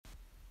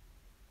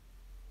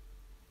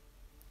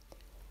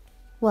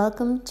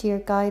Welcome to your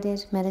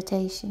guided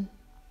meditation.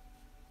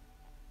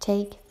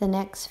 Take the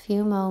next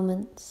few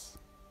moments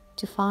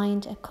to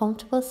find a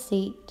comfortable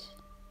seat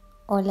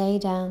or lay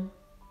down.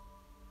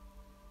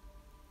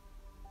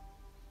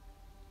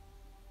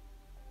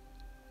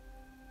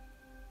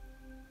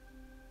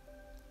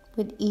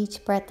 With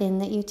each breath in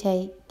that you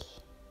take,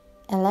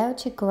 allow it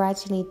to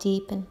gradually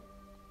deepen.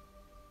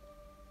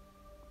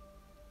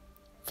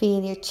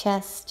 Feel your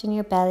chest and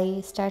your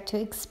belly start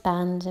to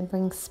expand and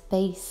bring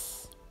space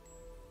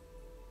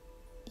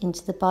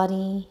into the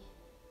body,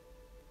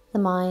 the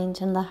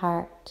mind and the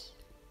heart.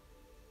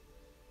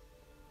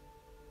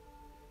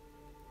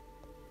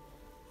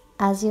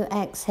 As you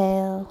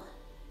exhale,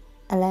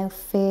 allow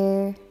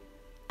fear,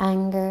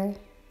 anger,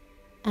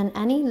 and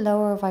any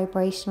lower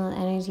vibrational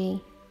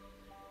energy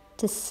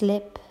to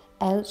slip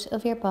out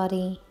of your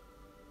body,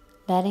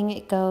 letting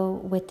it go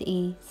with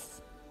ease.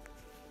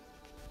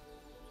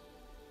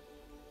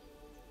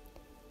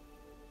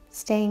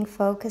 Staying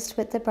focused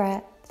with the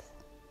breath.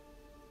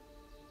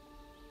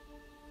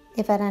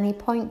 If at any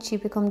point you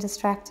become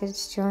distracted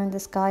during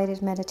this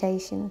guided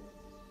meditation,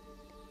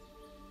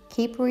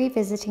 keep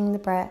revisiting the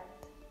breath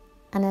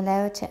and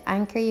allow it to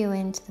anchor you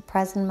into the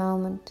present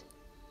moment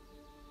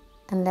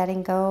and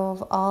letting go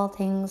of all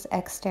things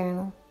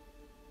external.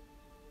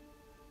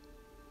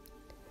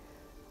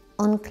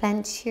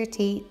 Unclench your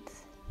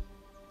teeth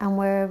and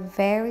wear a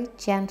very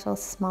gentle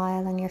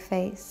smile on your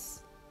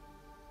face.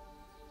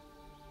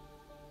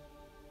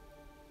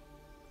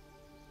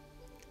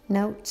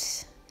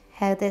 Note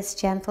how this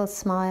gentle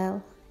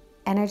smile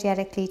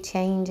energetically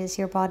changes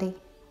your body.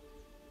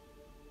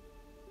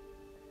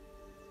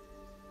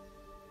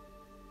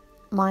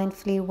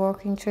 Mindfully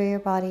working through your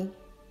body,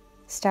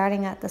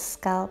 starting at the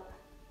scalp,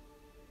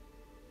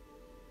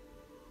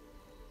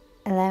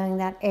 allowing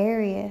that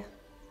area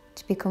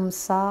to become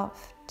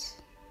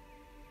soft,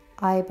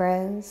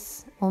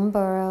 eyebrows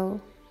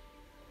unburrow,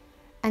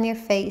 and your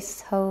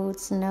face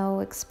holds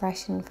no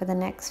expression for the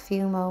next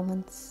few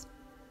moments.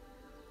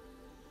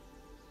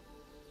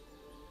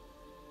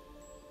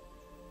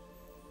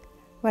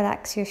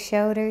 Relax your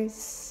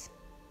shoulders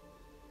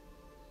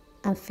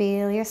and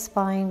feel your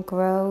spine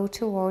grow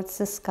towards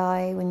the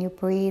sky when you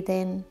breathe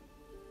in.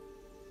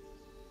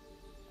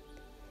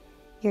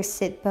 Your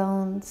sit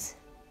bones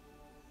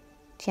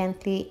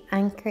gently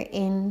anchor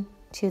in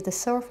to the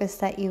surface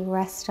that you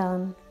rest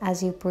on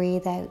as you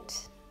breathe out.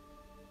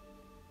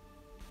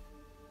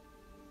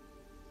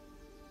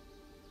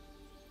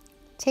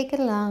 Take a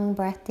long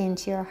breath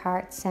into your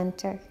heart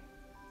center,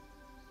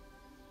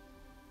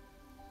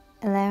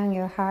 allowing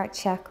your heart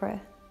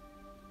chakra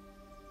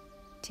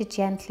to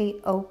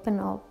gently open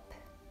up.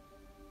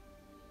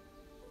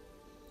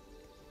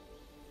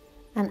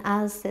 And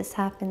as this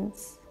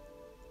happens,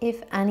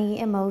 if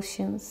any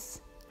emotions,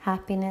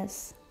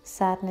 happiness,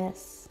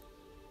 sadness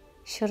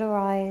should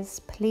arise,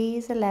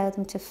 please allow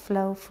them to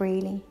flow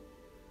freely.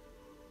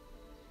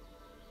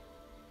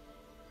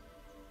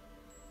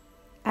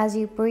 As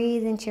you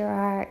breathe into your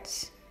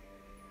heart,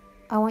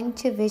 I want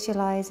you to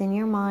visualize in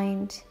your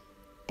mind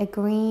a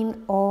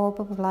green orb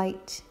of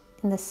light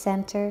in the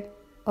center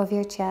of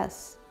your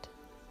chest.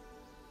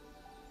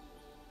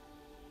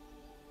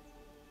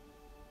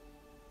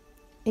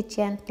 It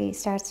gently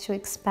starts to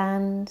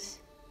expand,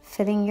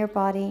 filling your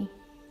body.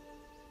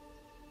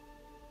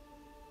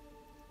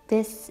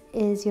 This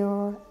is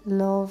your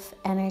love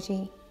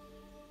energy.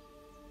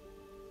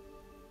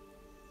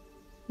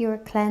 You are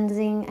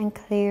cleansing and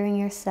clearing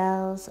your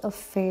cells of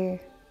fear,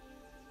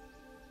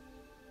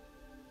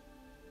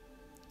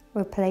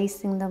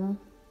 replacing them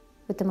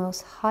with the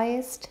most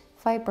highest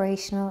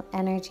vibrational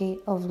energy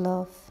of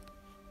love.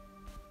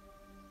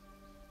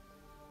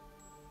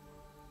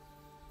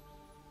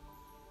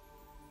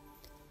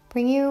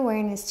 Bring your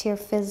awareness to your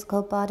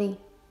physical body,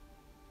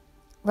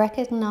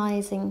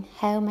 recognizing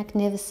how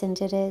magnificent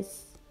it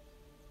is.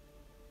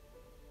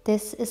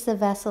 This is the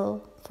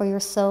vessel for your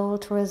soul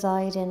to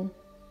reside in.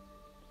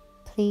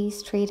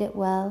 Please treat it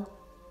well.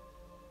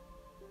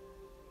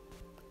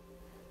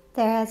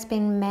 There has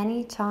been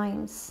many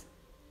times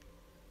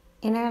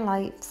in our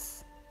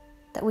lives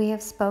that we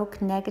have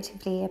spoke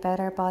negatively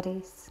about our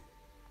bodies.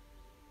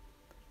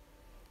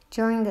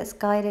 During this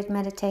guided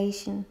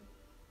meditation,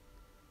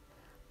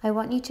 I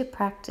want you to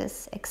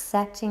practice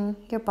accepting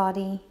your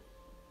body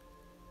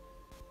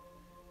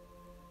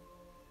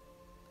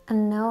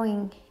and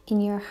knowing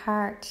in your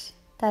heart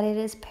that it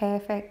is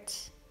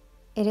perfect,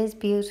 it is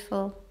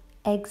beautiful,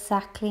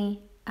 exactly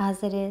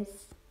as it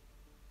is.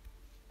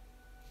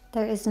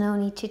 There is no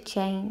need to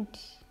change.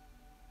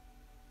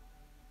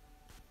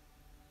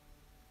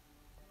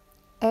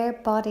 Our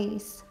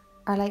bodies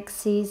are like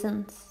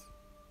seasons.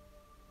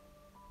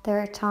 There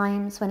are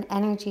times when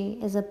energy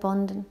is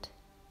abundant.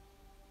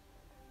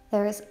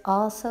 There is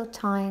also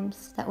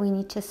times that we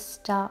need to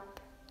stop,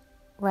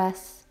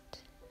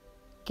 rest,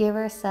 give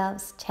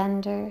ourselves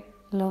tender,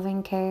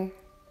 loving care.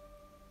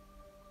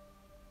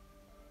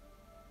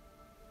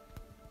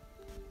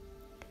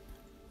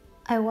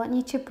 I want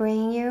you to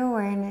bring your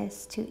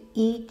awareness to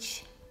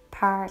each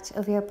part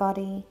of your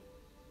body,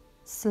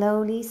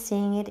 slowly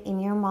seeing it in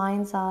your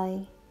mind's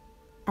eye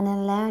and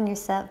allowing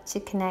yourself to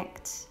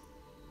connect.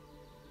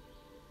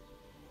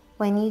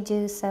 When you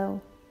do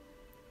so,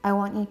 I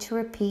want you to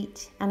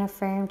repeat and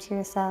affirm to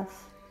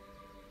yourself,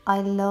 I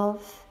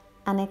love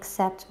and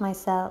accept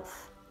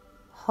myself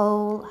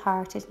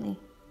wholeheartedly.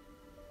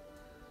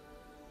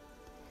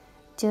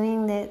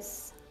 Doing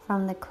this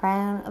from the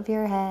crown of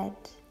your head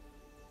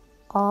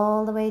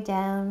all the way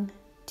down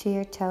to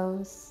your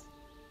toes.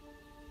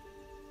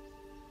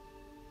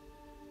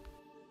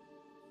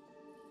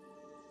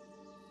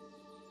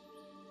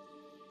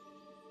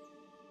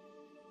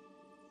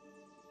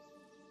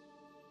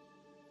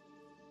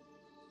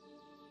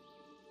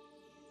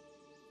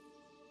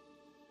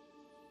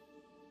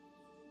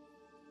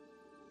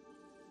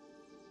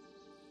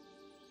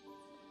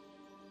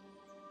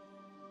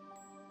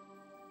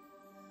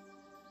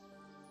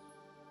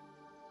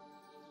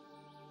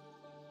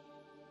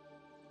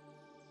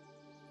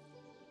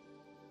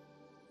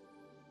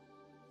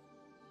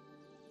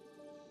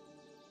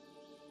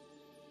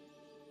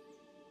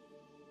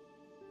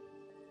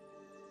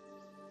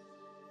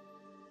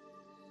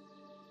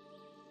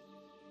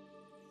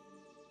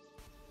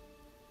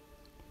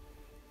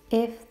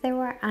 If there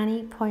were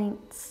any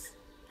points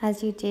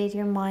as you did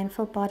your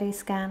mindful body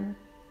scan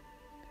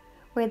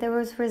where there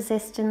was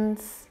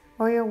resistance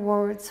or your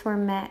words were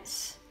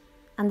met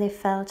and they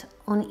felt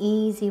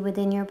uneasy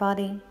within your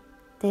body,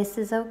 this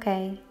is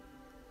okay.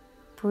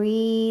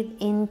 Breathe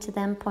into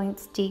them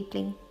points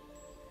deeply.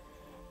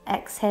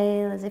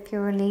 Exhale as if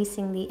you're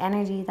releasing the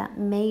energy that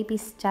may be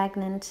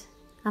stagnant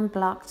and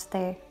blocked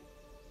there.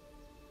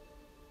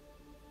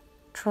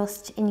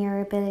 Trust in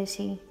your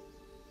ability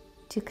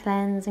to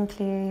cleanse and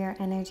clear your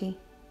energy.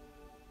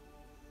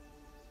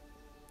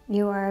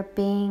 You are a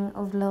being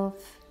of love.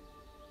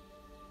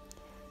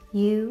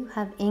 You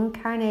have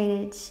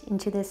incarnated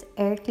into this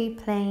earthly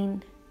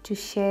plane to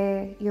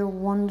share your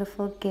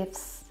wonderful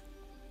gifts,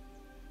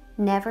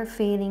 never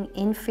feeling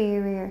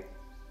inferior.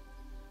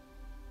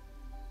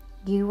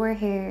 You are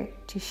here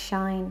to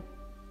shine.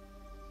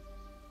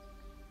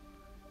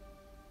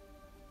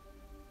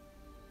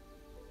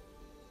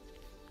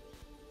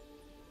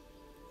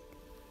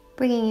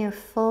 Bringing your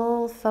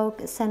full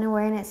focus and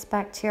awareness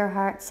back to your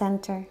heart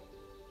center.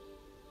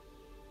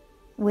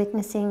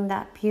 Witnessing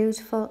that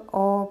beautiful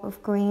orb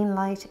of green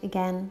light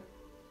again.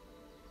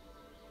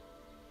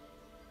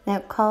 Now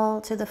call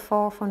to the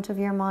forefront of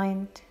your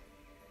mind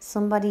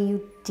somebody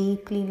you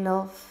deeply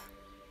love.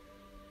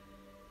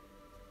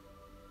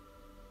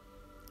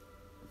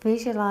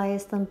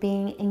 Visualize them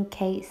being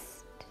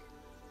encased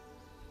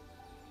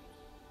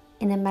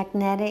in a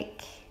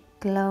magnetic,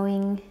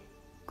 glowing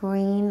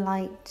green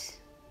light.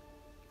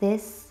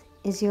 This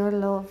is your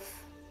love.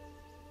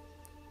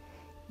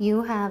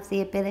 You have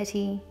the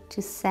ability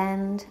to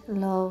send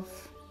love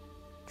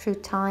through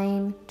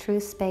time,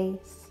 through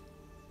space,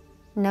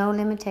 no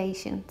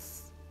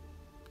limitations.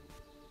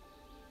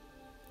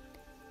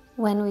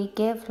 When we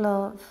give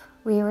love,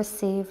 we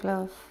receive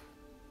love.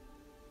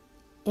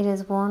 It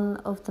is one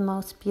of the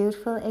most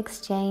beautiful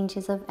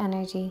exchanges of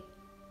energy.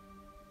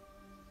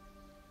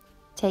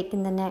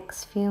 Taking the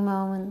next few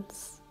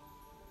moments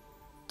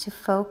to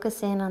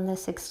focus in on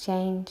this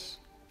exchange.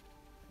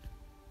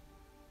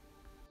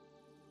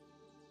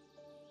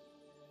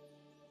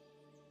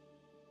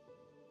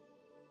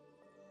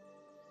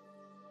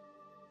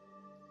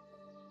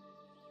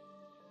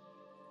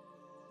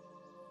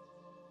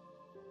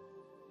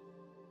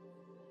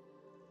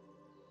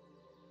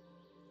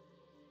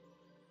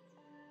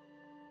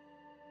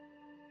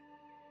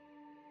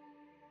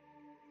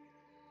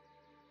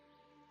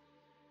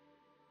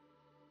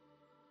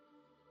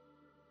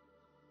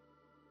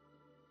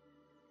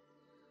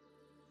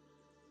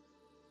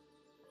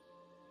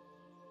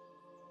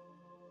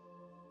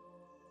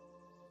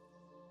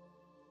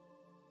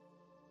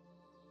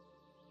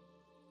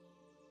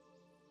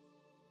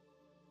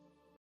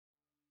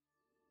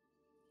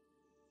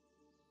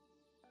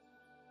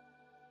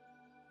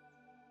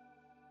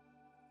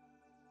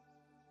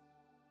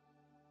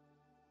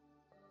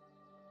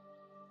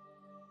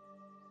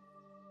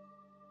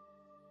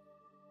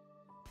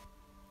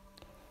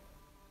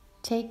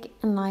 Take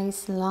a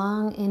nice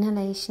long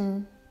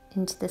inhalation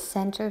into the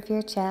center of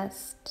your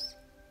chest.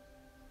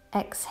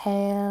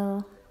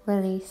 Exhale,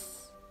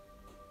 release.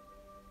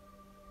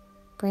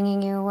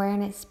 Bringing your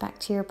awareness back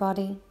to your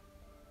body.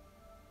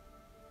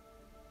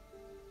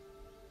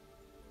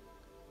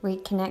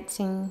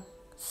 Reconnecting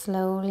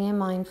slowly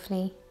and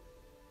mindfully.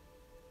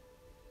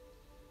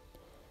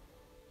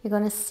 You're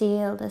going to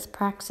seal this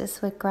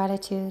practice with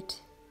gratitude.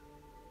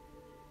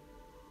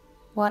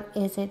 What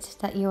is it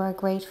that you are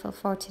grateful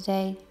for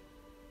today?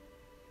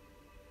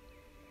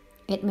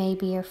 It may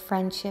be your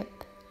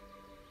friendship,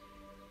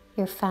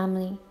 your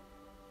family,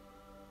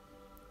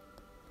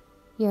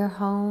 your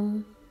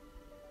home.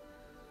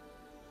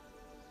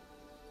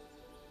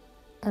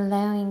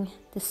 Allowing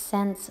the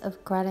sense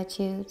of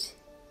gratitude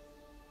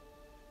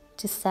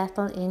to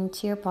settle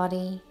into your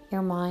body,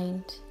 your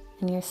mind,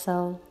 and your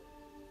soul.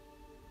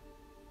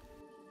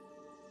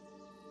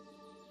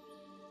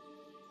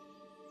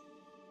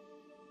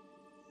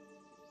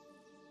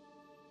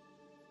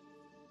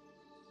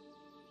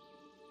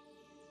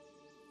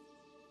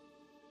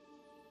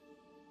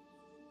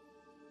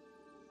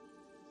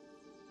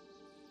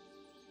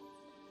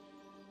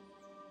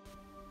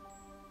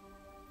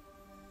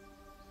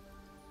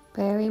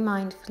 Very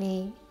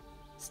mindfully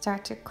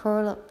start to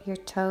curl up your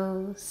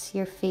toes,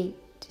 your feet.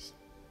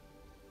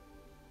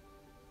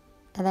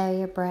 Allow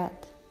your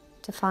breath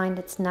to find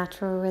its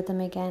natural rhythm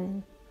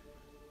again.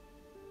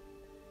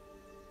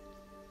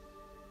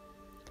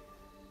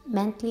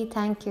 Mentally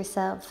thank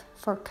yourself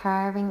for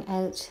carving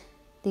out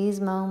these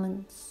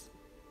moments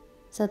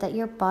so that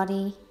your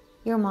body,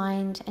 your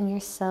mind and your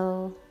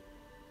soul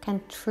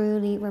can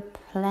truly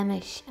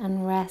replenish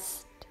and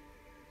rest.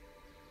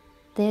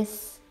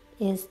 This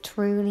is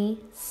truly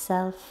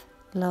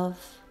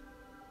self-love.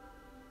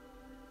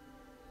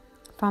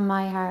 From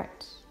my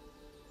heart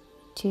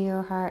to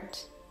your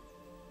heart.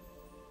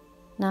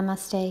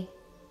 Namaste.